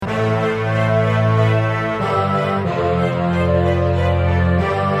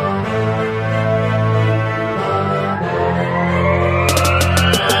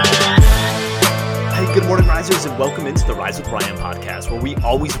where we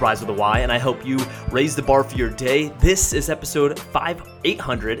always rise with a Y, and I hope you raise the bar for your day. This is episode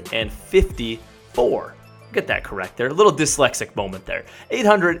 854. Get that correct there. A little dyslexic moment there.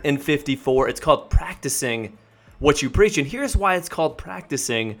 854. It's called Practicing What You Preach. And here's why it's called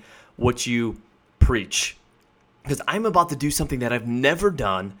Practicing What You Preach. Because I'm about to do something that I've never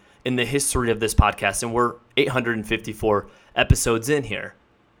done in the history of this podcast, and we're 854 episodes in here.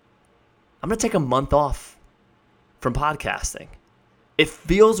 I'm going to take a month off from podcasting. It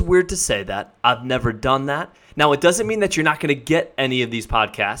feels weird to say that. I've never done that. Now, it doesn't mean that you're not going to get any of these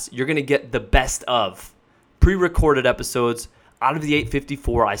podcasts. You're going to get the best of pre-recorded episodes out of the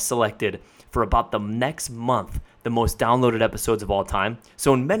 854 I selected for about the next month, the most downloaded episodes of all time.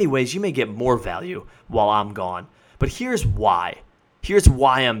 So in many ways, you may get more value while I'm gone. But here's why. Here's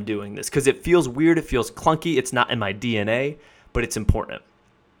why I'm doing this, because it feels weird. It feels clunky. It's not in my DNA, but it's important.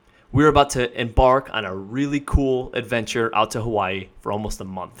 We're about to embark on a really cool adventure out to Hawaii for almost a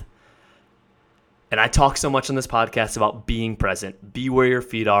month. And I talk so much on this podcast about being present, be where your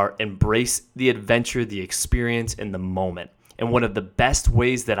feet are, embrace the adventure, the experience, in the moment. And one of the best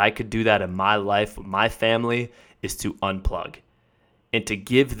ways that I could do that in my life with my family is to unplug and to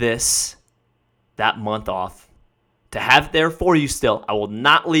give that month off, to have it there for you still. I will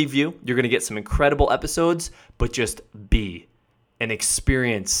not leave you. You're going to get some incredible episodes, but just be and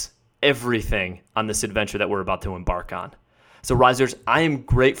experience everything on this adventure that we're about to embark on. So risers, I am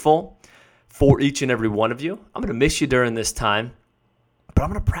grateful for each and every one of you. I'm going to miss you during this time, but I'm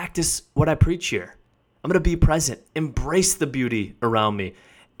going to practice what I preach here. I'm going to be present, embrace the beauty around me,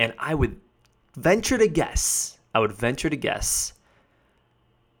 and I would venture to guess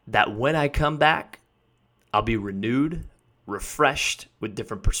that when I come back, I'll be renewed, refreshed with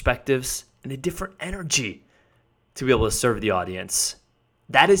different perspectives and a different energy to be able to serve the audience.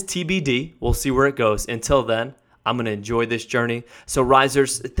 That is TBD. We'll see where it goes. Until then, I'm going to enjoy this journey. So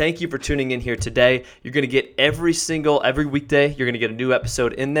risers, thank you for tuning in here today. You're going to get every weekday, you're going to get a new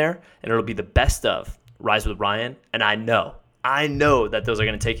episode in there, and it'll be the best of Rise with Ryan. And I know that those are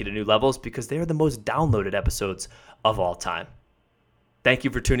going to take you to new levels because they are the most downloaded episodes of all time. Thank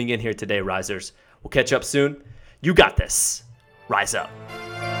you for tuning in here today, risers. We'll catch up soon. You got this. Rise up.